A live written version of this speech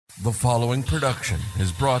The following production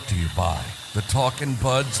is brought to you by the Talkin'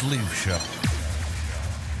 Buds Leaf Show.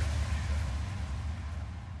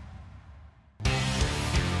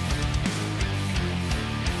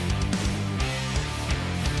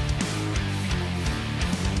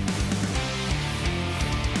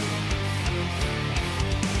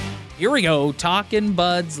 Here we go, Talkin'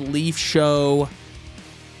 Buds Leaf Show.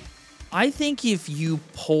 I think if you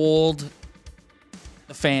polled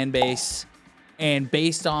the fan base, and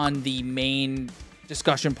based on the main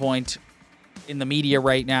discussion point in the media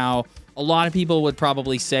right now, a lot of people would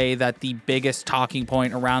probably say that the biggest talking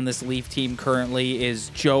point around this Leaf team currently is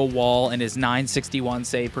Joe Woll and his .961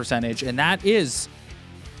 save percentage, and that is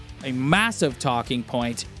a massive talking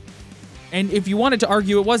point. And if you wanted to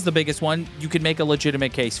argue it was the biggest one, you could make a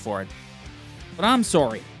legitimate case for it. But I'm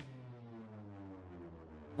sorry.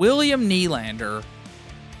 William Nylander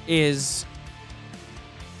is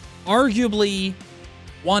arguably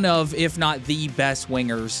one of, if not the best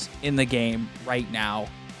wingers in the game right now.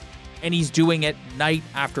 And he's doing it night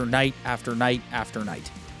after night after night after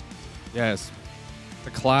night. Yes.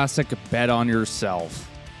 The classic bet on yourself.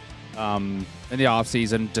 In the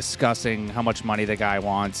offseason, discussing how much money the guy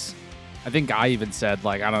wants. I think I even said,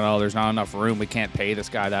 I don't know, there's not enough room. We can't pay this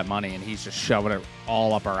guy that money. And he's just shoving it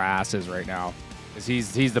all up our asses right now. Because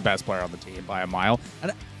he's the best player on the team by a mile.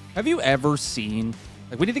 And have you ever seen,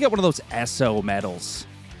 we need to get one of those SO medals.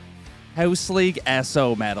 House League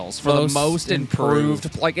SO medals for the most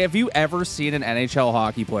improved. Have you ever seen an NHL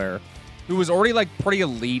hockey player who was already, pretty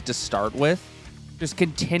elite to start with, just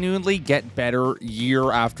continually get better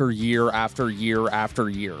year after year after year after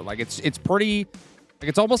year? It's pretty...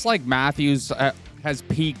 it's almost like Matthews has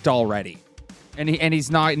peaked already. And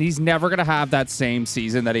he's never going to have that same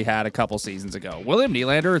season that he had a couple seasons ago. William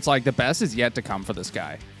Nylander, it's the best is yet to come for this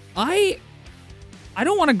guy. I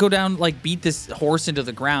don't want to go down, beat this horse into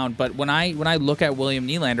the ground, but when I look at William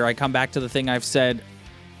Nylander, I come back to the thing I've said.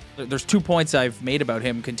 There's 2 points I've made about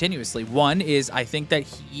him continuously. One is I think that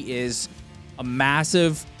he is a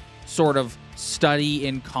massive sort of study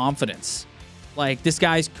in confidence. This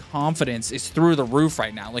guy's confidence is through the roof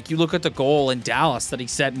right now. You look at the goal in Dallas that he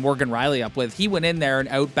set Morgan Rielly up with. He went in there and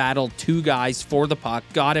out-battled 2 guys for the puck,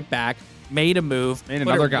 got it back, made a move. Made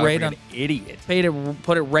another guy like an idiot.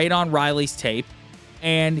 Put it right on Rielly's tape.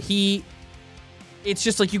 And it's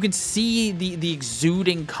just you can see the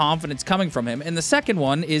exuding confidence coming from him. And the second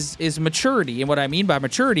one is maturity. And what I mean by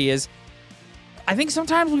maturity is I think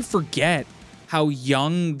sometimes we forget how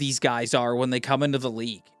young these guys are when they come into the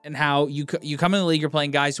league. And how you come in the league, you're playing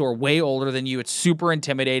guys who are way older than you. It's super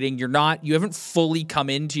intimidating. You haven't fully come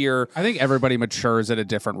into your... I think everybody matures at a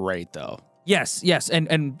different rate, though. Yes.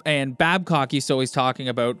 And Babcock used to always talking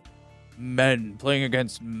about men playing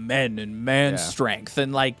against men and man strength.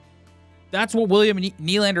 And that's what William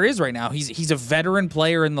Nylander is right now. He's a veteran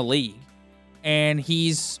player in the league. And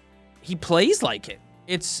he plays like it.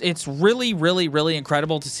 It's really, really, really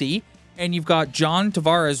incredible to see. And you've got John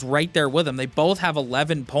Tavares right there with him. They both have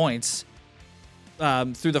 11 points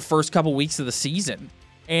through the first couple weeks of the season.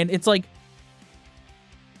 And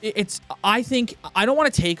I think I don't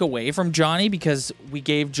want to take away from Johnny because we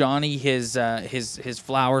gave Johnny his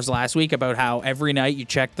flowers last week about how every night you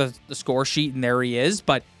check the score sheet and there he is.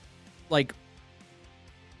 But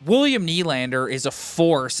William Nylander is a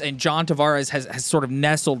force and John Tavares has sort of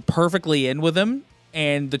nestled perfectly in with him.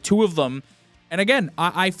 And the two of them... And again,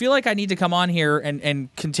 I feel like I need to come on here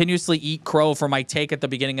and continuously eat crow for my take at the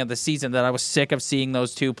beginning of the season that I was sick of seeing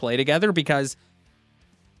those two play together because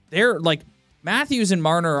they're Matthews and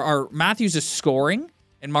Marner Matthews is scoring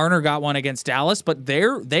and Marner got one against Dallas, but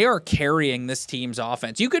they are carrying this team's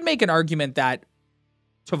offense. You could make an argument that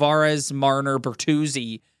Tavares, Marner,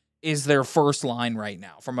 Bertuzzi is their first line right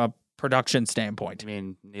now from a production standpoint. You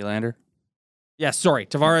mean Nylander? Yes, sorry.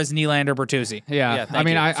 Tavares, Nylander, Bertuzzi. Yeah.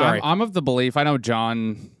 I'm of the belief, I know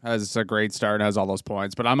John has a great start and has all those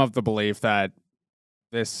points, but I'm of the belief that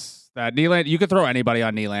Nylander, you could throw anybody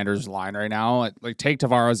on Nylander's line right now. Take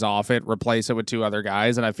Tavares off it, replace it with 2 other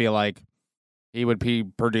guys, and I feel like he would be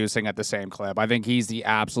producing at the same clip. I think he's the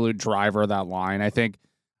absolute driver of that line. I think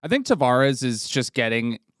Tavares is just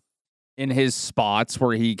getting in his spots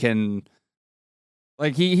where he can...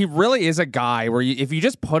 he really is a guy where if you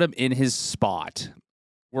just put him in his spot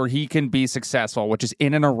where he can be successful, which is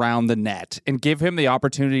in and around the net, and give him the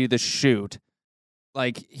opportunity to shoot,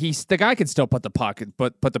 the guy can still put the puck,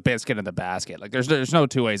 put the biscuit in the basket. There's no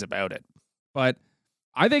 2 ways about it. But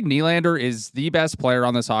I think Nylander is the best player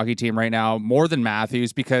on this hockey team right now, more than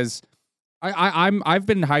Matthews, because I've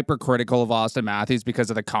been hypercritical of Austin Matthews because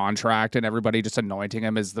of the contract and everybody just anointing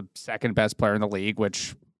him as the second best player in the league,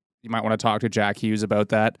 which you might want to talk to Jack Hughes about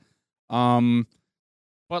that.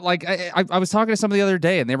 But like I was talking to somebody the other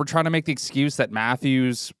day, and they were trying to make the excuse that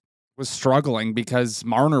Matthews was struggling because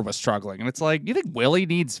Marner was struggling, and it's like, you think Willie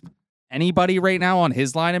needs anybody right now on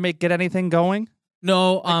his line to get anything going?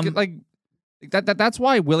 No, that's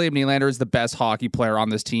why William Nylander is the best hockey player on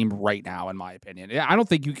this team right now, in my opinion. I don't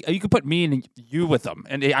think you could put me and you with him,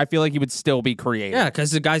 and I feel like he would still be creative. Yeah,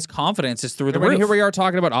 because the guy's confidence is through the roof. Here we are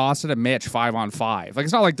talking about Austin and Mitch 5-on-5. Like,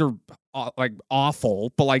 it's not like they're like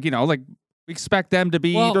awful, but like, like we expect them to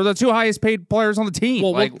be. They're the two highest paid players on the team.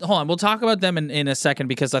 Well, hold on, we'll talk about them in a second,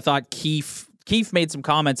 because I thought Keefe made some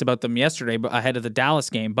comments about them yesterday ahead of the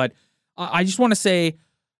Dallas game, but I just want to say,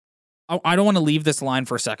 I don't want to leave this line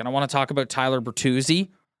for a second. I want to talk about Tyler Bertuzzi.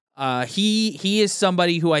 He is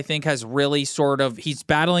somebody who I think has really he's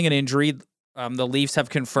battling an injury. The Leafs have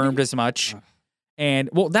confirmed as much. And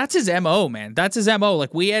that's his MO, man. That's his MO.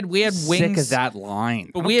 Like we had wings. Sick of that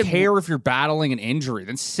line. But I don't care if you're battling an injury,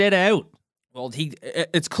 then sit out. Well,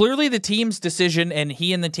 it's clearly the team's decision, and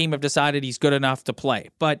he and the team have decided he's good enough to play.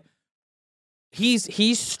 But he's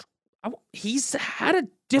had a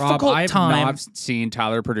difficult Rob, time. I have not seen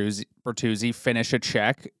Tyler Bertuzzi finish a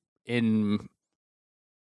check in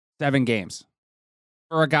 7 games.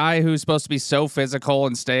 For a guy who's supposed to be so physical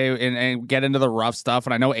and stay and get into the rough stuff,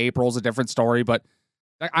 and I know April's a different story, but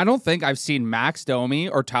I don't think I've seen Max Domi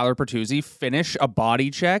or Tyler Bertuzzi finish a body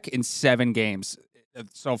check in 7 games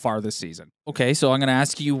so far this season. Okay, so I'm going to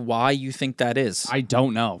ask you why you think that is. I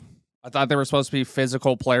don't know. I thought they were supposed to be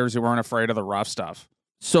physical players who weren't afraid of the rough stuff.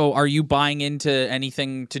 So are you buying into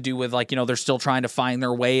anything to do with, like, they're still trying to find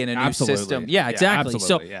their way in a new system? Yeah, exactly.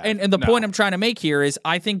 And the point I'm trying to make here is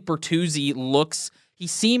I think Bertuzzi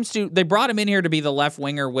they brought him in here to be the left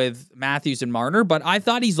winger with Matthews and Marner, but I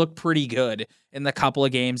thought he's looked pretty good in the couple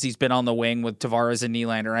of games he's been on the wing with Tavares and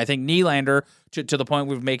Nylander. And I think Nylander, to the point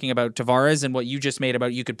we were making about Tavares and what you just made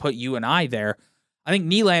about you could put you and I there, I think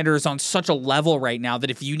Nylander is on such a level right now that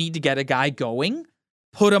if you need to get a guy going,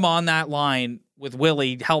 put him on that line with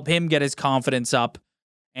Willie, help him get his confidence up.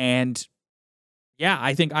 And yeah,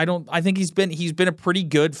 I think he's been a pretty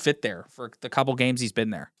good fit there for the couple games he's been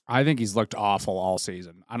there. I think he's looked awful all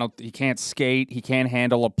season. He can't skate, he can't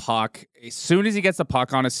handle a puck. As soon as he gets the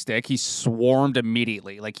puck on his stick, he's swarmed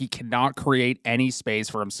immediately. Like, he cannot create any space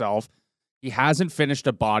for himself. He hasn't finished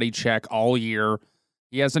a body check all year.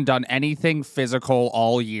 He hasn't done anything physical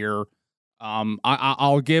all year.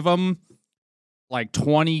 I'll give him like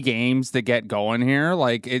 20 games to get going here.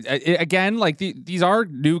 Like, again, like these are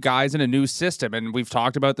new guys in a new system, and we've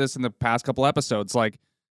talked about this in the past couple episodes. Like,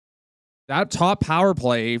 that top power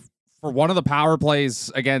play for one of the power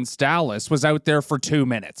plays against Dallas was out there for 2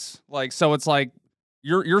 minutes. Like, so it's like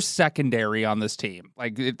you're secondary on this team.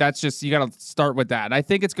 Like, that's just, you got to start with that. And I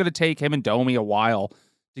think it's going to take him and Domi a while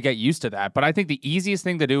to get used to that. But I think the easiest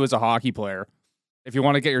thing to do as a hockey player, if you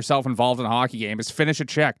want to get yourself involved in a hockey game, is finish a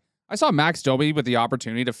check. I saw Max Domi with the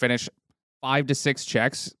opportunity to finish 5 to 6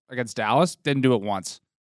 checks against Dallas. Didn't do it once.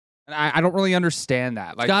 And I don't really understand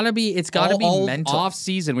that. Like, it's gotta be mental. Off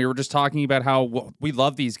season, we were just talking about how we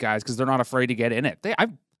love these guys because they're not afraid to get in it. They're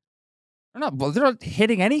not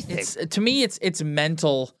hitting anything. To me, it's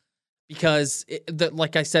mental because,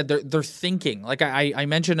 like I said, they're thinking. Like I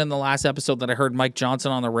mentioned in the last episode that I heard Mike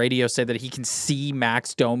Johnson on the radio say that he can see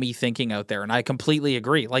Max Domi thinking out there, and I completely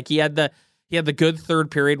agree. Like, he had the good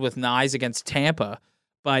third period with Nyes against Tampa,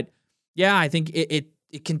 but yeah, I think it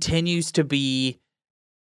continues to be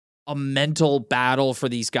a mental battle for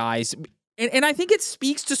these guys. And I think it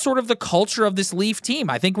speaks to sort of the culture of this Leaf team.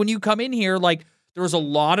 I think when you come in here, like, there was a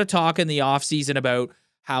lot of talk in the offseason about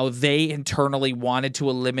how they internally wanted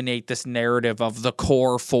to eliminate this narrative of the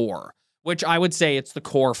core 4, which I would say it's the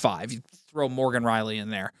core 5. You throw Morgan Riley in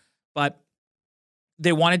there. But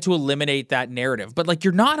they wanted to eliminate that narrative. But, like,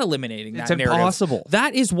 you're not eliminating that narrative. It's impossible.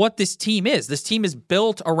 That is what this team is. This team is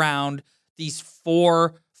built around these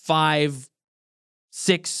 4, 5,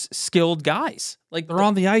 6 skilled guys. Like, they're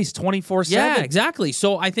on the ice 24/7. Yeah, exactly.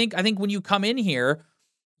 So I think when you come in here,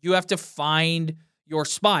 you have to find your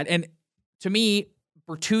spot. And to me,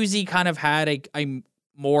 Bertuzzi kind of had a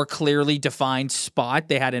more clearly defined spot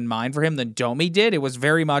they had in mind for him than Domi did. It was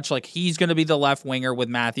very much like he's going to be the left winger with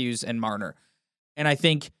Matthews and Marner. And I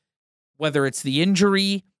think whether it's the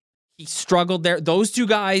injury, he struggled there. Those two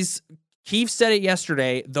guys, Keefe said it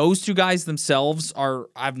yesterday, those two guys themselves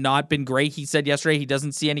have not been great. He said yesterday he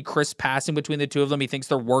doesn't see any crisp passing between the two of them. He thinks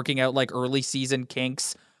they're working out like early season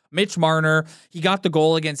kinks. Mitch Marner, he got the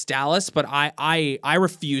goal against Dallas, but I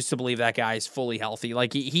refuse to believe that guy is fully healthy.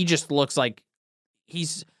 Like, he just looks like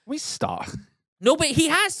he's... We stop. No, but he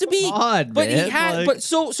has to be. On, but man. he had. Like,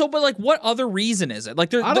 but like, what other reason is it?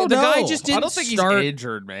 Like, I don't the know. guy just didn't I don't think start. he's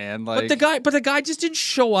injured, man. Like, But the guy just didn't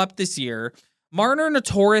show up this year. Marner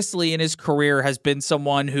notoriously in his career has been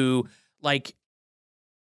someone who, like,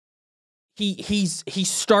 he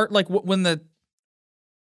start like when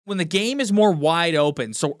the game is more wide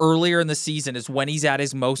open. So earlier in the season is when he's at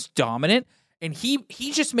his most dominant, and he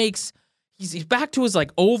just makes. He's back to his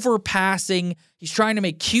like overpassing. He's trying to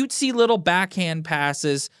make cutesy little backhand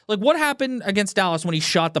passes. Like what happened against Dallas when he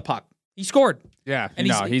shot the puck? He scored. Yeah,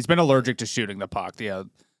 and he's been allergic to shooting the puck. Yeah,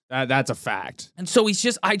 that's a fact. And so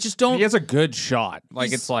I just don't. He has a good shot.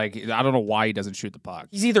 Like it's like I don't know why he doesn't shoot the puck.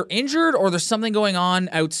 He's either injured or there's something going on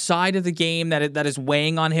outside of the game that is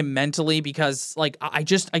weighing on him mentally. Because like I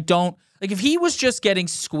don't like if he was just getting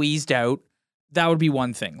squeezed out. That would be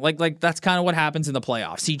one thing. Like that's kind of what happens in the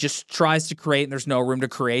playoffs. He just tries to create and there's no room to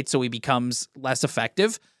create, so he becomes less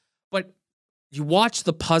effective. But you watch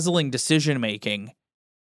the puzzling decision-making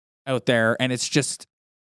out there, and it's just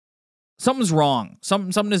something's wrong.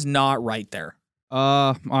 Something is not right there.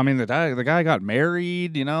 I mean, the guy got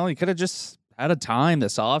married, you know, he could have just had a time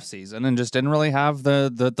this offseason and just didn't really have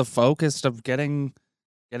the focus of getting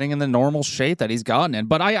in the normal shape that he's gotten in.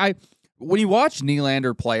 But I when you watch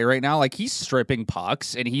Nylander play right now, like he's stripping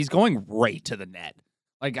pucks and he's going right to the net.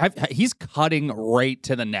 Like he's cutting right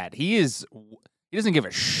to the net. He doesn't give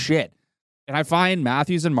a shit. And I find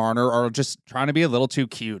Matthews and Marner are just trying to be a little too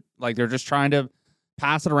cute. Like they're just trying to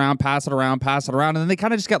pass it around, and then they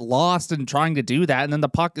kind of just get lost in trying to do that. And then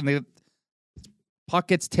the puck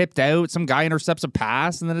gets tipped out. Some guy intercepts a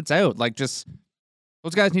pass, and then it's out. Like just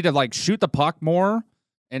those guys need to like shoot the puck more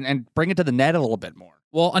and bring it to the net a little bit more.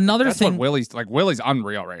 Well, another thing, Willie's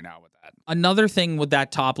unreal right now with that. Another thing with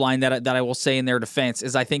that top line that I will say in their defense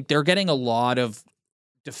is I think they're getting a lot of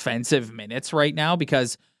defensive minutes right now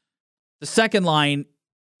because the second line,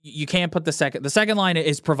 you can't put the second line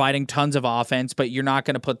is providing tons of offense, but you're not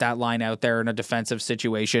going to put that line out there in a defensive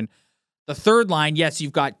situation. The third line, yes,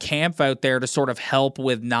 you've got Kampf out there to sort of help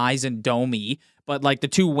with Nyes and Domi, but like the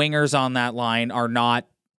two wingers on that line are not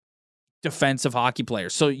defensive hockey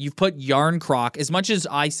players. So you've put Yarncroc, as much as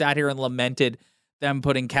I sat here and lamented them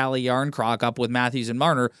putting Calle Yarncroc up with Matthews and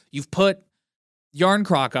Marner, you've put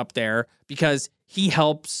Yarncroc up there because he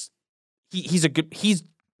helps. He's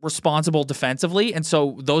responsible defensively, and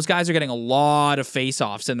so those guys are getting a lot of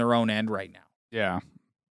face-offs in their own end right now. Yeah,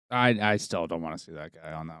 I still don't want to see that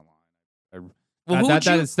guy on that line. Well,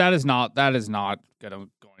 that is not going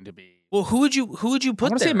to be. Well, who would you put I there?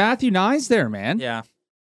 want to say Matthew Nyes there, man. Yeah.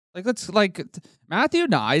 Like Matthew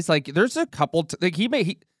Nyes, like there's a couple like he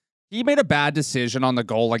made a bad decision on the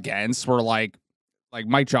goal against where like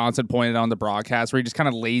Mike Johnson pointed on the broadcast where he just kind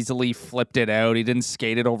of lazily flipped it out. He didn't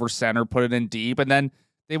skate it over center, put it in deep, and then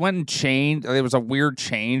they went and changed. There was a weird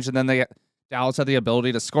change, and then Dallas had the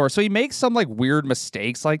ability to score. So he makes some like weird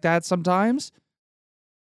mistakes like that sometimes.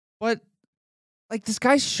 But like this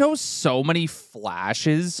guy shows so many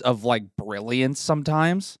flashes of like brilliance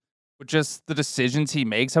sometimes. With just the decisions he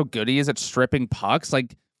makes, how good he is at stripping pucks.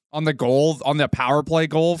 Like on the power play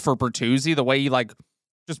goal for Bertuzzi, the way he like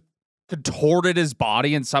just contorted his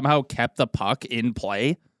body and somehow kept the puck in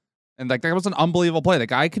play. And like that was an unbelievable play. The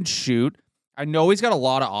guy can shoot. I know he's got a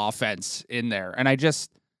lot of offense in there. And I just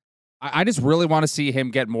really want to see him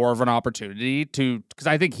get more of an opportunity because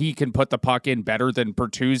I think he can put the puck in better than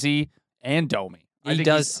Bertuzzi and Domi. He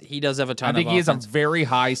does have a ton of offense. I think he has a very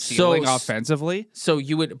high ceiling offensively. So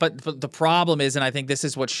you would, but the problem is, and I think this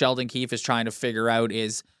is what Sheldon Keefe is trying to figure out,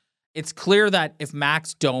 is it's clear that if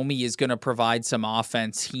Max Domi is going to provide some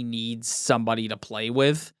offense, he needs somebody to play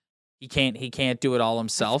with. He can't do it all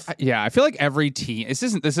himself. I feel like every team, this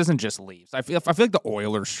isn't just Leafs. I feel like the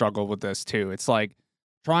Oilers struggle with this too. It's like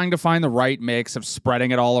trying to find the right mix of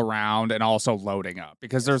spreading it all around and also loading up.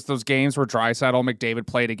 Because there's those games where Draisaitl and McDavid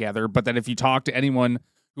play together, but then if you talk to anyone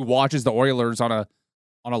who watches the Oilers on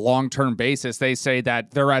a long-term basis, they say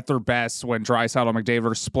that they're at their best when Draisaitl and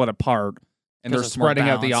McDavid are split apart and they're spreading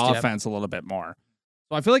out the offense a little bit more.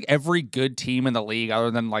 So I feel like every good team in the league,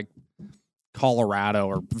 other than like Colorado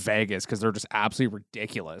or Vegas, because they're just absolutely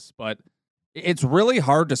ridiculous, but it's really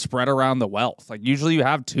hard to spread around the wealth. Like usually you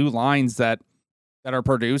have two lines that are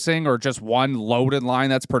producing or just one loaded line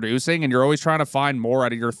that's producing, and you're always trying to find more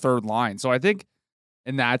out of your third line. So I think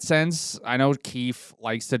in that sense, I know Keefe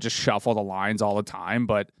likes to just shuffle the lines all the time,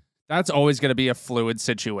 but that's always going to be a fluid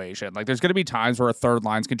situation. Like there's going to be times where a third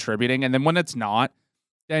line's contributing, and then when it's not,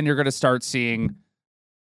 then you're going to start seeing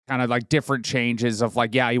kind of like different changes of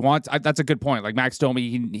like, yeah, that's a good point. Like Max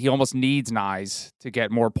Domi, he almost needs Nyes to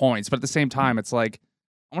get more points, but at the same time, it's like,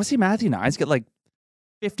 I want to see Matthew Nyes get like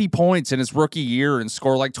 50 points in his rookie year and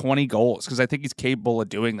score like 20 goals because I think he's capable of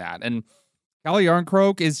doing that. And Calle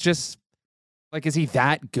Jarnkrok is just like, is he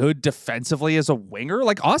that good defensively as a winger?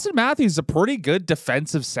 Like Austin Matthews is a pretty good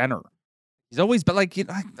defensive center. He's always been like,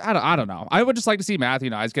 I don't know. I would just like to see Matthew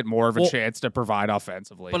Knies get more of a chance to provide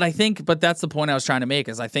offensively. But that's the point I was trying to make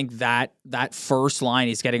is I think that first line,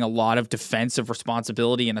 he's getting a lot of defensive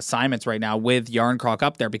responsibility and assignments right now with Jarnkrok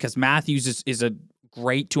up there because Matthews is a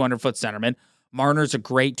great 200-foot centerman. Marner's a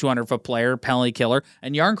great 200-foot player, penalty killer,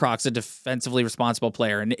 and Jarnkrok's a defensively responsible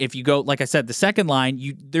player. And if you go, like I said, the second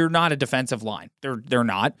line, they're not a defensive line. They're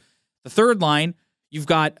not. The third line, you've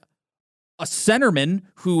got a centerman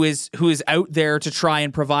who is out there to try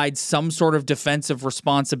and provide some sort of defensive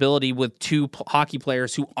responsibility with two hockey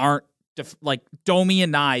players who aren't like Domi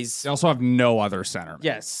and Knies. They also have no other center.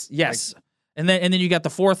 Yes. Like, and then you got the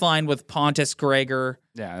fourth line with Pontus, Gregor,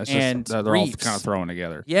 it's and just, they're Reeves. all kind of thrown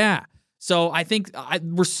together. Yeah. So I think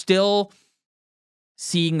we're still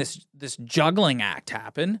seeing this juggling act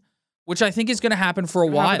happen, which I think is going to happen for a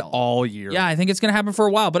while. All year. Yeah, I think it's going to happen for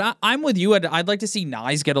a while. But I'm with you. I'd like to see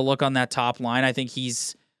Knies get a look on that top line. I think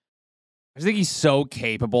he's so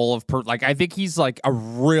capable of, I think he's like a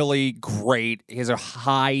really great, he has a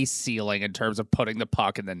high ceiling in terms of putting the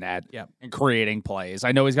puck in the net and creating plays.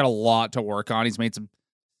 I know he's got a lot to work on. He's made some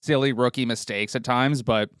silly rookie mistakes at times,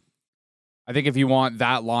 but I think if you want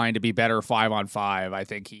that line to be better 5-on-5, I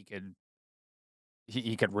think he could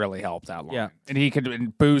really help that line. Yeah. And he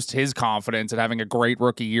could boost his confidence at having a great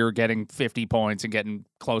rookie year, getting 50 points and getting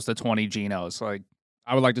close to 20 Genos. Like,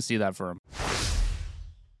 I would like to see that for him.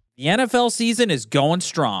 The NFL season is going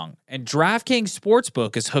strong, and DraftKings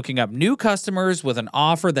Sportsbook is hooking up new customers with an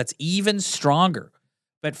offer that's even stronger.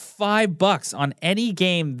 Bet $5 on any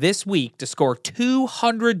game this week to score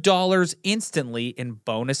 $200 instantly in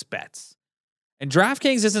bonus bets. And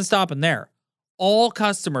DraftKings isn't stopping there. All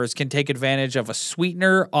customers can take advantage of a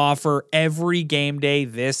sweetener offer every game day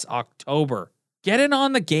this October. Get in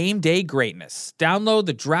on the game day greatness. Download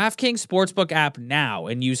the DraftKings Sportsbook app now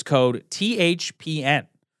and use code THPN.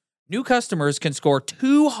 New customers can score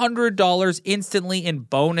 $200 instantly in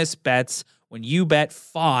bonus bets when you bet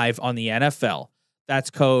 $5 on the NFL. That's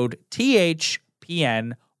code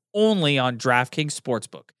THPN only on DraftKings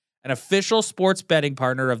Sportsbook, an official sports betting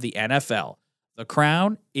partner of the NFL. The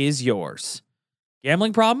crown is yours.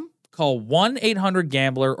 Gambling problem? Call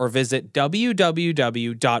 1-800-GAMBLER or visit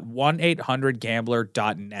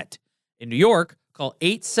www.1800gambler.net. In New York, call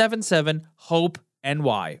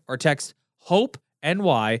 877-HOPE-NY or text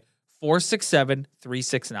HOPE-NY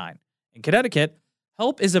 467-369. In Connecticut,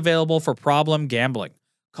 help is available for problem gambling.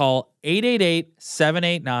 Call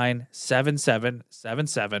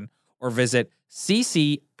 888-789-7777 or visit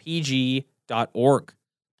ccpg.org.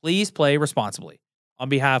 Please play responsibly. On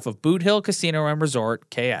behalf of Boot Hill Casino and Resort,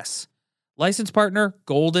 KS. License partner,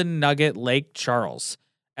 Golden Nugget Lake Charles.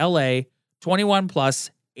 LA, 21 plus,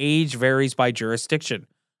 age varies by jurisdiction.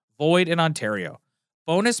 Void in Ontario.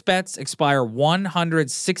 Bonus bets expire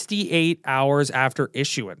 168 hours after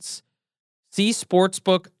issuance. See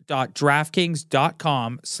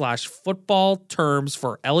sportsbook.draftkings.com/football terms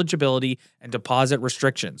for eligibility and deposit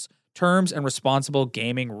restrictions, terms and responsible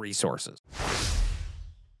gaming resources.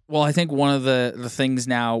 Well, I think one of the things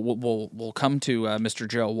now we'll come to Mr.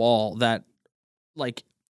 Joe Woll that, like,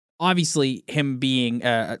 obviously him being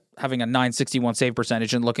having a .961 save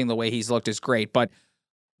percentage and looking the way he's looked is great, but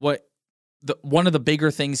one of the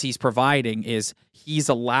bigger things he's providing is he's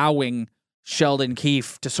allowing Sheldon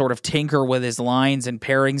Keefe to sort of tinker with his lines and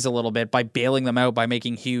pairings a little bit by bailing them out by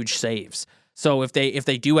making huge saves. So if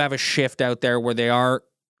they do have a shift out there where they are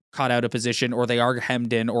caught out of position or they are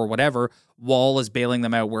hemmed in or whatever, Woll is bailing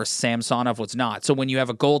them out where Samsonov was not. So when you have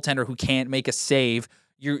a goaltender who can't make a save,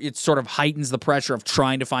 it sort of heightens the pressure of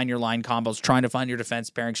trying to find your line combos, trying to find your defense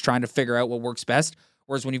pairings, trying to figure out what works best.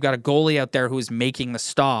 Whereas when you've got a goalie out there who is making the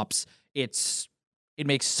stops, it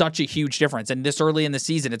makes such a huge difference. And this early in the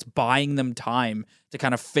season, it's buying them time to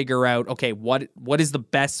kind of figure out, okay, what is the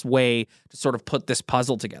best way to sort of put this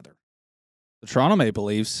puzzle together? The Toronto Maple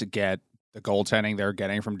Leafs get the goaltending they're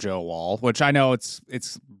getting from Joe Woll, which I know it's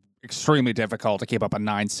extremely difficult to keep up a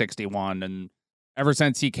 .961. And ever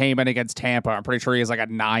since he came in against Tampa, I'm pretty sure he has like a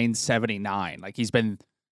 .979. Like, he's been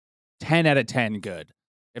 10 out of 10 good.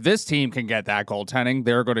 If this team can get that goaltending,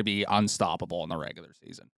 they're going to be unstoppable in the regular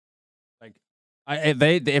season. Like,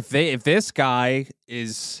 if this guy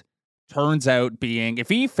turns out being, if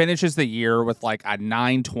he finishes the year with like a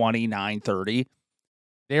 .920, .930,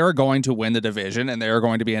 they are going to win the division and they are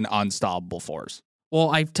going to be an unstoppable force.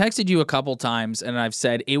 Well, I've texted you a couple times and I've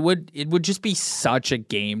said it would just be such a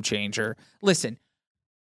game changer. Listen,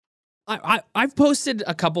 I've posted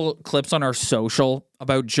a couple clips on our social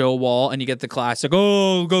about Joe Woll, and you get the classic,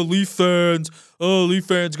 oh, go Leaf fans. Oh, Leaf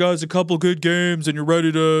fans, guys, a couple good games, and you're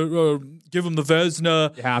ready to give them the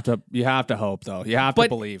Vezina. You have to hope, though. You have to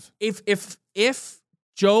believe. If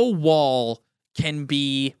Joe Woll can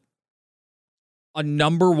be a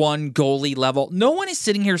number one goalie level, no one is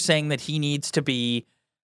sitting here saying that he needs to be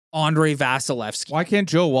Andrei Vasilevsky. Why can't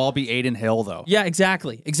Joe Woll be Aiden Hill, though? Yeah,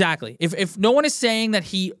 exactly. If no one is saying that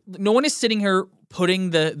no one is sitting here putting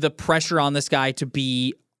the pressure on this guy to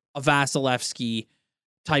be a Vasilevsky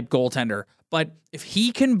type goaltender, but if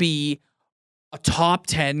he can be a top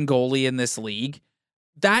 10 goalie in this league,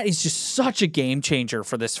 that is just such a game changer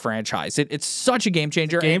for this franchise. It's such a game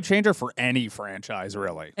changer. Game changer for any franchise,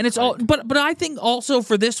 really. And it's all, but I think also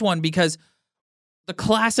for this one, because the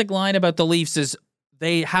classic line about the Leafs is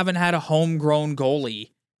they haven't had a homegrown goalie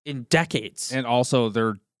in decades. And also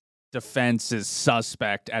their defense is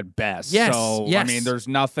suspect at best. Yes, so, yes. I mean, there's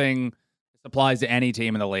nothing, this applies to any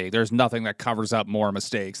team in the league. There's nothing that covers up more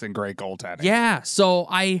mistakes than great goaltending. Yeah, so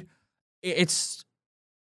I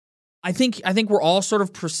think we're all sort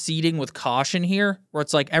of proceeding with caution here, where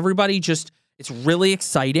it's like everybody just, it's really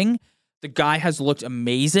exciting. The guy has looked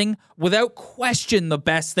amazing. Without question, the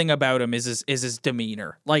best thing about him is his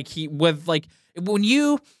demeanor.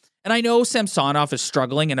 And I know Samsonov is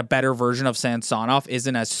struggling, and a better version of Samsonov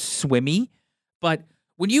isn't as swimmy, but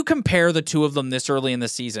when you compare the two of them this early in the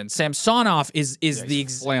season, Samsonov is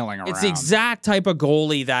flailing around. It's the exact type of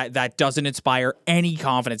goalie that doesn't inspire any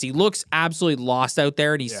confidence. He looks absolutely lost out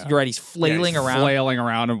there, and you're right, he's flailing around. Flailing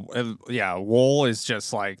around. And, Woll is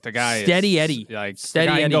just like the guy. Steady Eddie. Like Steady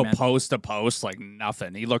the guy Eddie, can go man. post to post like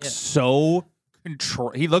nothing. He looks so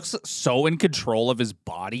he looks so in control of his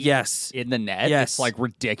body. Yes. In the net. Yes. It's like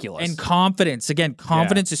ridiculous. And confidence. Again,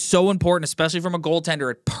 confidence is so important, especially from a goaltender.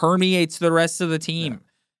 It permeates the rest of the team.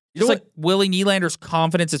 Just like Willie Nylander's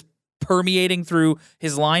confidence is permeating through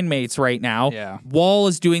his line mates right now. Yeah. Woll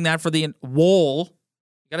is doing that for Woll.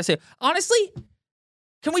 You gotta say, honestly,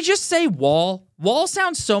 can we just say Woll? Woll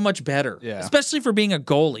sounds so much better. Yeah. Especially for being a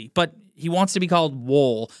goalie, but he wants to be called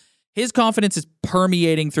Woll. His confidence is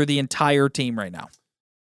permeating through the entire team right now.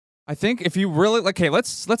 I think if you really let's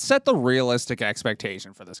set the realistic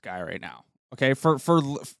expectation for this guy right now. Okay, for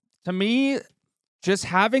to me, just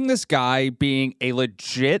having this guy being a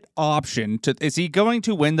legit option is he going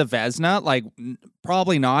to win the Vezina? Like,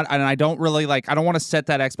 probably not. And I don't really I don't want to set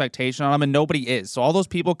that expectation on him, and nobody is. So all those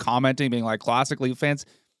people commenting, being like classic Leaf fans,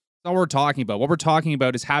 that's not what we're talking about. What we're talking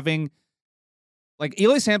about is having,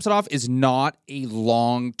 Ilya Samsonov is not a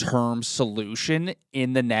long-term solution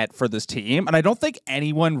in the net for this team. And I don't think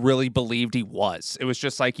anyone really believed he was. It was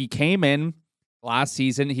just he came in last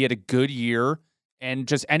season, he had a good year. And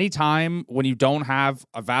just any time when you don't have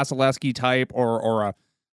a Vasilevsky type or a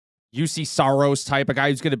UC Saros type, a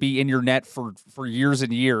guy who's going to be in your net for years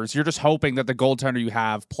and years, you're just hoping that the goaltender you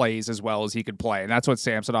have plays as well as he could play. And that's what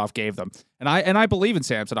Samsonov gave them. And I believe in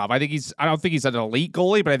Samsonov. I don't think he's an elite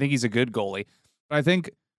goalie, but I think he's a good goalie. But I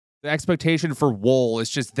think the expectation for Woll is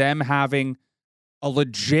just them having a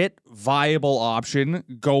legit viable option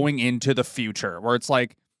going into the future, where it's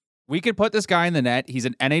we could put this guy in the net. He's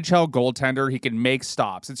an NHL goaltender. He can make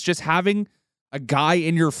stops. It's just having a guy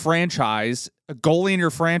in your franchise, a goalie in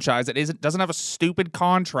your franchise that doesn't have a stupid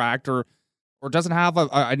contract or doesn't have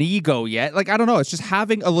an ego yet. I don't know. It's just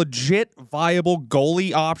having a legit viable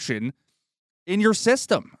goalie option in your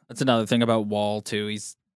system. That's another thing about Woll too.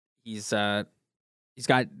 He's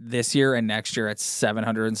got this year and next year at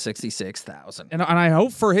 $766,000. And I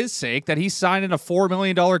hope for his sake that he's signing a $4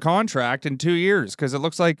 million contract in 2 years, because it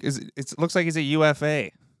looks like he's a UFA.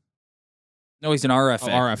 No, he's an RFA. Oh,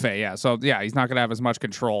 RFA, yeah. So yeah, he's not gonna have as much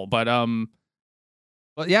control. But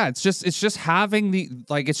yeah, it's just having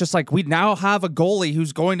we now have a goalie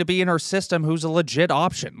who's going to be in our system who's a legit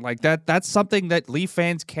option. That's something that Leaf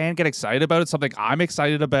fans can get excited about. It's something I'm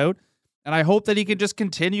excited about. And I hope that he can just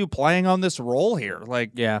continue playing on this role here.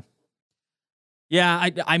 Yeah.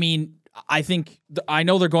 I mean, I think I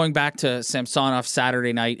know they're going back to Samsonov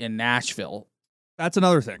Saturday night in Nashville. That's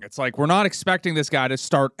another thing. It's we're not expecting this guy to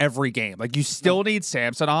start every game. You still need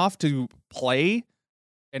Samsonov to play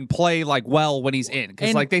and play well when he's in,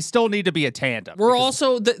 because they still need to be a tandem. We're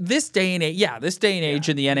also this day and age. Yeah, this day and age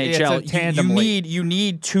in the NHL, it's a tandem you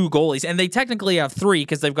need two goalies, and they technically have three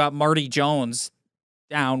because they've got Marty Jones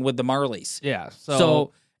down with the Marlies. Yeah.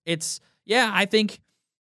 So it's, I think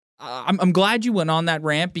I'm glad you went on that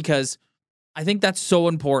rant, because I think that's so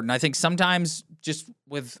important. I think sometimes just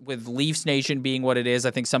with Leafs Nation being what it is,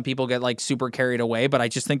 I think some people get super carried away, but I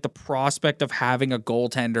just think the prospect of having a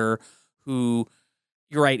goaltender who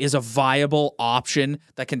you're right, is a viable option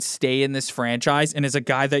that can stay in this franchise and is a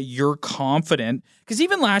guy that you're confident. Because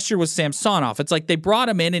even last year with Samsonov, it's like they brought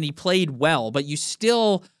him in and he played well, but he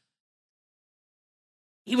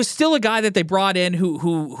was still a guy that they brought in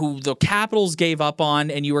who the Capitals gave up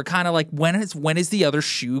on, and you were kind of like, when is the other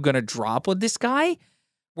shoe going to drop with this guy?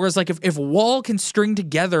 Whereas like if Woll can string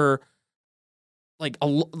together like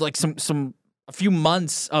a few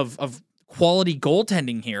months of quality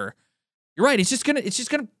goaltending here, you're right. It's just gonna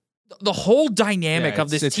the whole dynamic of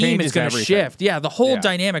this team is gonna shift. Yeah, the whole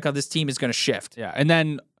dynamic of this team is gonna shift. Yeah, and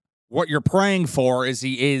then what you're praying for is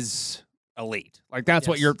he is elite. Like that's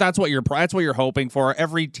what you're hoping for.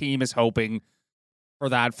 Every team is hoping for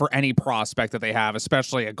that for any prospect that they have,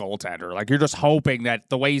 especially a goaltender. Like you're just hoping that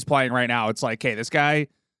the way he's playing right now, it's like, hey, this guy,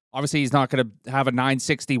 obviously he's not going to have a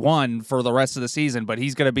 961 for the rest of the season, but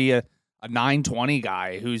he's going to be a 920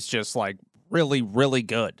 guy who's just like really, really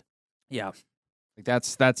good. Yeah. Like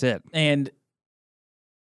that's it. And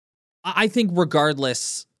I think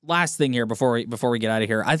regardless, last thing here before we get out of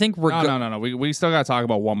here, I think No. We still got to talk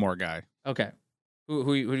about one more guy. Okay. Who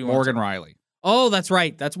do you want? Morgan Riley. Oh, that's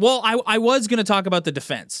right. I was going to talk about the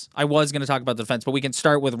defense. But we can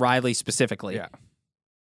start with Riley specifically. Yeah.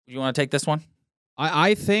 You want to take this one?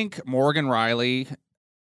 I think Morgan Riley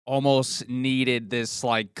almost needed this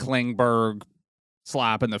like Klingberg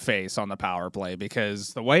slap in the face on the power play,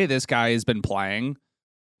 because the way this guy has been playing,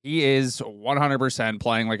 he is 100%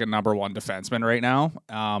 playing like a number one defenseman right now.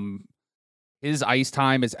 His ice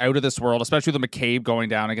time is out of this world, especially with McCabe going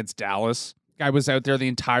down against Dallas. Guy was out there the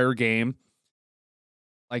entire game.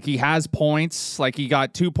 Like he has points. Like he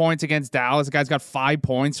got 2 points against Dallas. The guy's got 5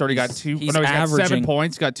 points. Already got two. He's got 7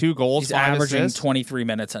 points. Got 2 goals. He's 5 averaging assists. 23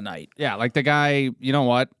 minutes a night. Yeah, like the guy. You know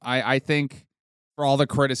what? I think for all the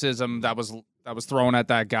criticism that was thrown at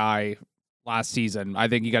that guy last season, I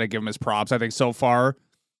think you got to give him his props. I think so far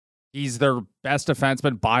he's their best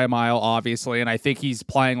defenseman by a mile, obviously, and I think he's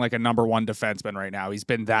playing like a number one defenseman right now. He's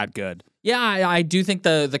been that good. Yeah, I do think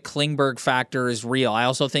the Klingberg factor is real. I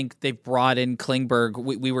also think they've brought in Klingberg.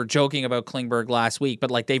 We were joking about Klingberg last week,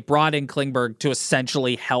 but like they've brought in Klingberg to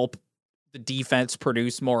essentially help the defense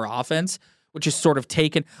produce more offense, which is sort of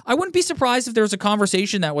taken. I wouldn't be surprised if there was a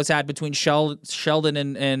conversation that was had between Sheldon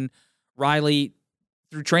and Riley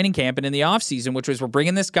through training camp and in the offseason, which was, we're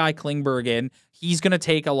bringing this guy Klingberg in. He's going to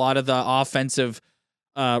take a lot of the offensive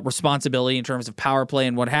responsibility in terms of power play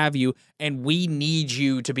and what have you. And we need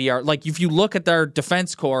you to be our, like, if you look at their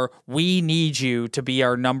defense core, we need you to be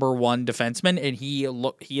our number one defenseman. And he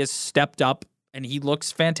has stepped up and he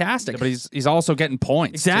looks fantastic. Yeah, but he's also getting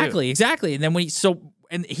points. Exactly. And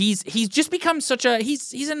then he's just become such a,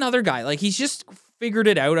 he's another guy. Like he's just figured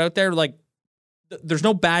it out there. Like there's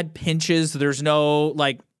no bad pinches. There's no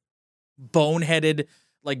like boneheaded,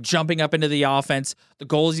 like jumping up into the offense. The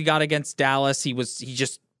goals he got against Dallas, he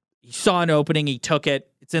saw an opening, he took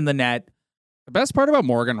it. It's in the net. The best part about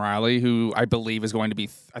Morgan Riley, who I believe is going to be,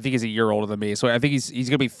 I think he's a year older than me, so I think he's going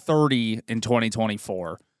to be 30 in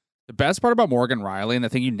 2024. The best part about Morgan Riley, and the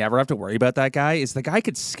thing you never have to worry about that guy, is the guy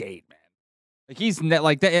could skate, man.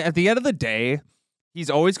 Like at the end of the day, he's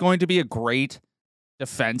always going to be a great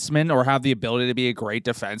defenseman or have the ability to be a great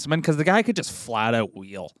defenseman because the guy could just flat out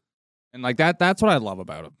wheel. And like that's what I love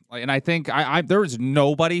about him. Like, and I think there is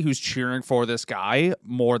nobody who's cheering for this guy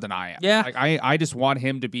more than I am. Yeah. Like I just want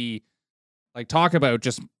him to be like, talk about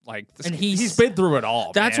just like this, and he's been through it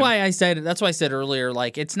all. That's why I said earlier,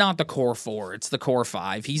 like it's not the core 4, it's the core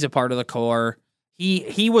 5. He's a part of the core.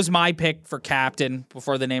 He was my pick for captain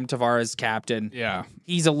before they named Tavares captain. Yeah.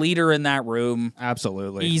 He's a leader in that room.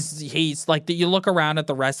 Absolutely. He's like, you look around at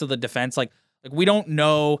the rest of the defense, like we don't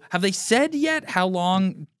know. Have they said yet how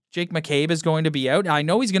long Jake McCabe is going to be out? I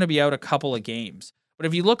know he's going to be out a couple of games. But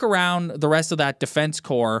if you look around the rest of that defense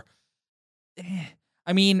core,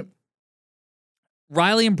 I mean,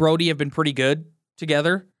 Riley and Brody have been pretty good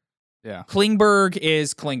together. Yeah. Klingberg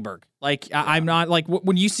is Klingberg. Like, yeah. I'm not like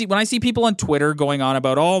when I see people on Twitter going on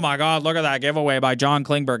about, oh my God, look at that giveaway by John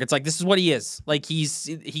Klingberg. It's like, this is what he is. Like he's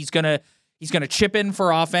gonna chip in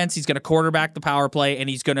for offense. He's gonna quarterback the power play, and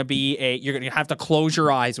he's gonna be you're gonna have to close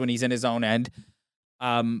your eyes when he's in his own end.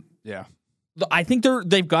 Yeah. I think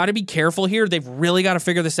they've got to be careful here. They've really got to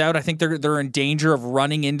figure this out. I think they're in danger of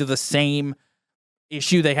running into the same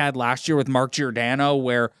issue they had last year with Mark Giordano,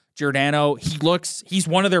 where Giordano, he's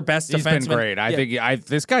one of their best defensemen. He's been great. I think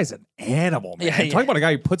this guy's an animal, man. Yeah. Talk about a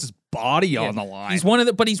guy who puts his body on the line. He's one of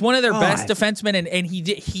their best defensemen, and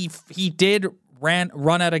he did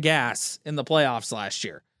run out of gas in the playoffs last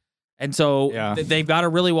year. And so they've got to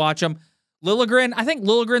really watch him. Liljegren, I think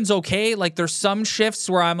Liljegren's okay. Like, there's some shifts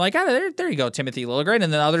where I'm like, there you go, Timothy Liljegren.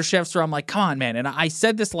 And then other shifts where I'm like, come on, man. And I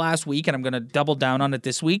said this last week, and I'm going to double down on it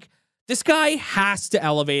this week. This guy has to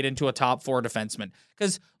elevate into a top 4 defenseman.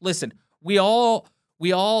 Because, listen, we all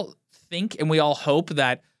think and we all hope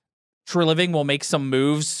that Treliving will make some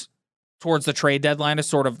moves towards the trade deadline to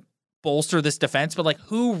sort of bolster this defense, but like,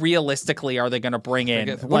 who realistically are they going to bring in?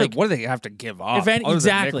 What do they have to give up?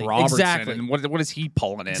 Exactly. And what is he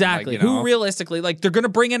pulling in? Exactly. Who realistically, like, they're going to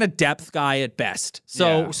bring in a depth guy at best.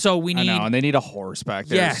 So we need. I know, and they need a horse back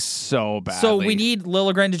there so badly. So we need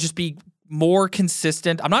Liljegren to just be more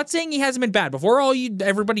consistent. I'm not saying he hasn't been bad. Before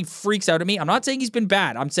everybody freaks out at me, I'm not saying he's been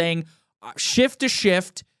bad. I'm saying shift to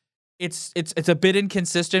shift, it's a bit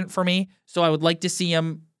inconsistent for me. So I would like to see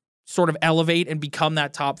him sort of elevate and become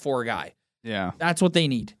that top 4 guy. Yeah. That's what they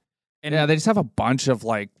need. And they just have a bunch of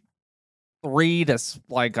like 3 to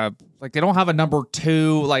like they don't have a number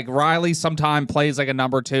 2. Like Riley sometimes plays like a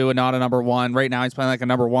number 2 and not a number 1. Right now he's playing like a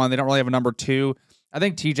number 1. They don't really have a number 2. I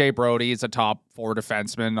think TJ Brody is a top 4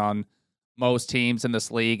 defenseman on most teams in this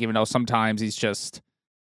league, even though sometimes he's just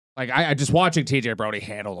like, I just watching TJ Brody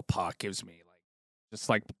handle the puck gives me just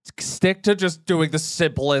like, stick to just doing the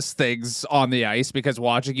simplest things on the ice, because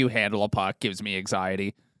watching you handle a puck gives me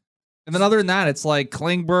anxiety. And then other than that, it's like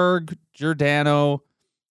Klingberg, Giordano,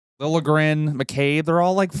 Liljegren, McCabe. They're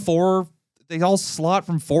all like 4. They all slot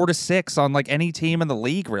from 4 to 6 on like any team in the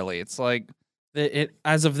league, really. It's like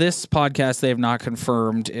as of this podcast, they have not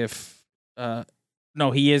confirmed if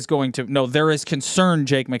no, he is going to. No, there is concern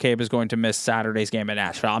Jake McCabe is going to miss Saturday's game in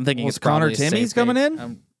Nashville. I'm thinking it's Connor probably Timmy's coming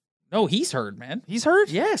in. No, he's hurt, man. He's hurt?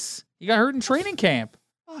 Yes. He got hurt in training camp.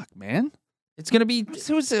 Fuck, man. It's going to be... It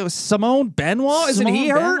was Simone Benoit? Isn't he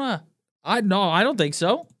hurt? No, I don't think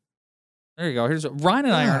so. There you go. Here's Ryan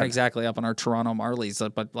and I aren't exactly up on our Toronto Marlies,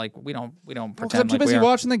 but like we don't pretend I'm too busy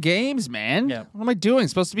watching the games, man. Yeah. What am I doing?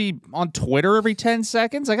 Supposed to be on Twitter every 10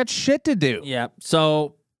 seconds? I got shit to do. Yeah.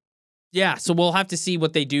 So we'll have to see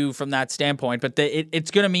what they do from that standpoint, but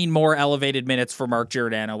it's going to mean more elevated minutes for Mark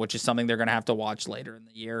Giordano, which is something they're going to have to watch later in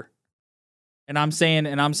the year. And I'm saying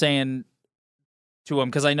to him,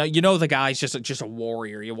 because I know the guy's just a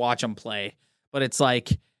warrior. You watch him play, but it's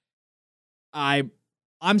like I'm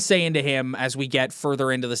saying to him as we get further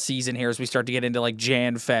into the season here, as we start to get into like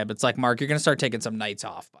Jan, Feb, it's like, Mark, you're going to start taking some nights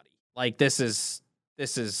off, buddy. Like this is.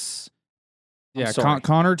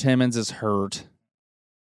 Connor Timmins is hurt.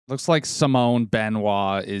 Looks like Simone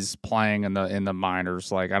Benoit is playing in the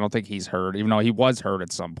minors. Like, I don't think he's hurt, even though he was hurt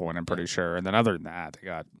at some point, I'm pretty sure. And then other than that,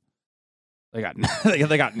 they got nothing.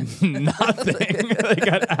 They got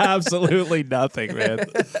absolutely nothing, man.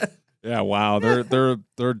 Yeah, wow.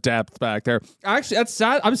 Their depth back there. Actually, that's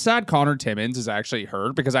sad. I'm sad Connor Timmins is actually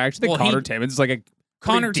hurt, because I actually think Connor Timmins is like a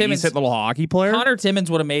decent little hockey player. Connor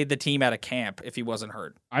Timmins would have made the team out of camp if he wasn't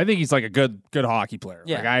hurt. I think he's like a good hockey player.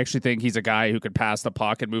 Yeah. Like, I actually think he's a guy who could pass the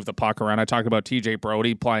puck and move the puck around. I talked about TJ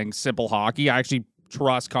Brody playing simple hockey. I actually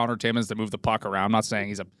trust Connor Timmins to move the puck around. I'm not saying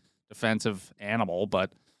he's a defensive animal,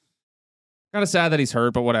 but kind of sad that he's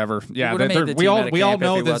hurt, but whatever. Yeah, we all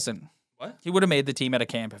know this. What? He would have made the team at a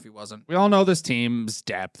camp if he wasn't. We all know this team's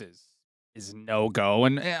depth is no go,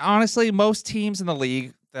 and honestly, most teams in the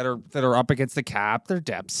league that are up against the cap, their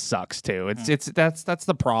depth sucks too. That's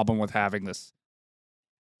the problem with having this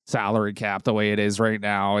salary cap the way it is right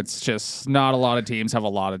now. It's just not a lot of teams have a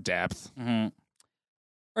lot of depth. Mm-hmm. All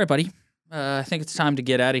right, buddy. I think it's time to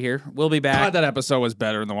get out of here. We'll be back. God, that episode was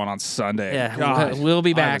better than the one on Sunday. Yeah, God, we'll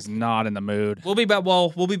be back. I was not in the mood. We'll be back.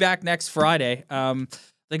 Well, we'll be back next Friday.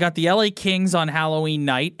 They got the LA Kings on Halloween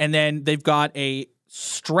night, and then they've got a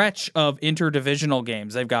stretch of interdivisional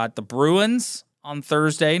games. They've got the Bruins on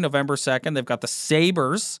Thursday, November 2nd. They've got the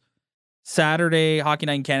Sabres Saturday, Hockey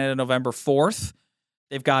Night in Canada, November 4th.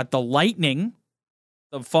 They've got the Lightning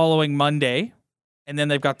the following Monday, and then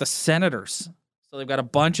they've got the Senators. So they've got a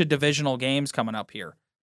bunch of divisional games coming up here.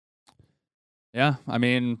 Yeah, I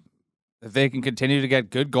mean, if they can continue to get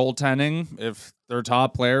good goaltending, if their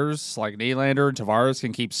top players like Nylander and Tavares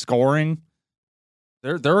can keep scoring,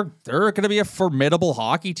 they're going to be a formidable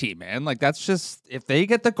hockey team, man. Like, that's just, if they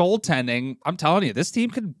get the goaltending, I'm telling you, this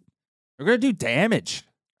team they're going to do damage.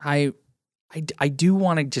 I do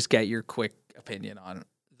want to just get your quick opinion on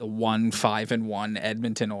the 5-1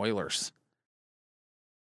 Edmonton Oilers.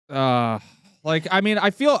 Like, I mean,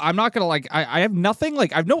 I feel I'm not going to I have nothing, I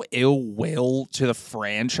have no ill will to the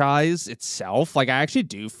franchise itself. Like, I actually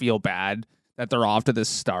do feel bad that they're off to this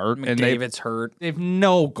start. McDavid's hurt. They've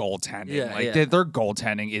no goaltending. Their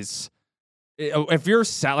goaltending is, if you're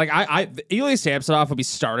set, Ilya Samsonov would be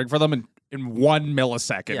starting for them in 1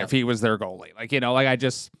 millisecond if he was their goalie.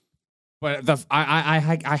 But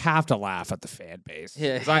I have to laugh at the fan base.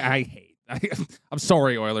 Yeah. 'Cause I hate. I'm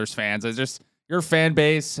sorry, Oilers fans. It's just your fan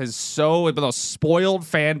base is the most spoiled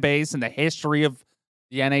fan base in the history of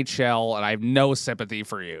the NHL, and I have no sympathy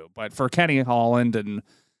for you. But for Kenny Holland and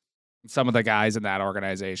some of the guys in that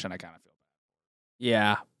organization, I kind of feel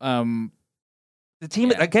bad. Yeah. The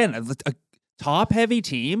team again, a top-heavy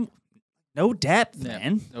team. No depth,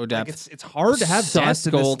 man. No depth. Like it's hard to have sus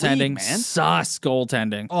depth in this goaltending, league, man. Sus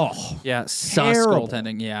goaltending. Oh, yeah, sus terrible.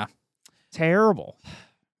 goaltending. Yeah, terrible.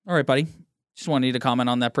 All right, buddy. Just wanted you to comment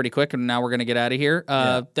on that pretty quick, and now we're going to get out of here.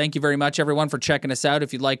 Thank you very much, everyone, for checking us out.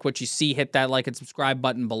 If you like what you see, hit that like and subscribe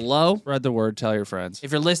button below. Spread the word. Tell your friends.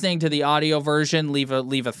 If you're listening to the audio version, leave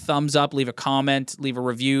a thumbs up, leave a comment, leave a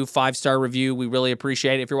review, 5-star review. We really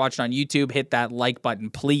appreciate it. If you're watching on YouTube, hit that like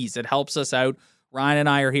button, please. It helps us out. Ryan and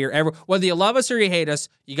I are here whether you love us or you hate us,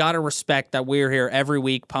 you got to respect that we're here every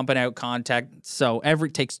week pumping out content. So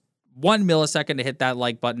takes 1 millisecond to hit that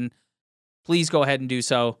like button. Please go ahead and do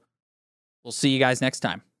so. We'll see you guys next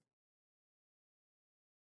time.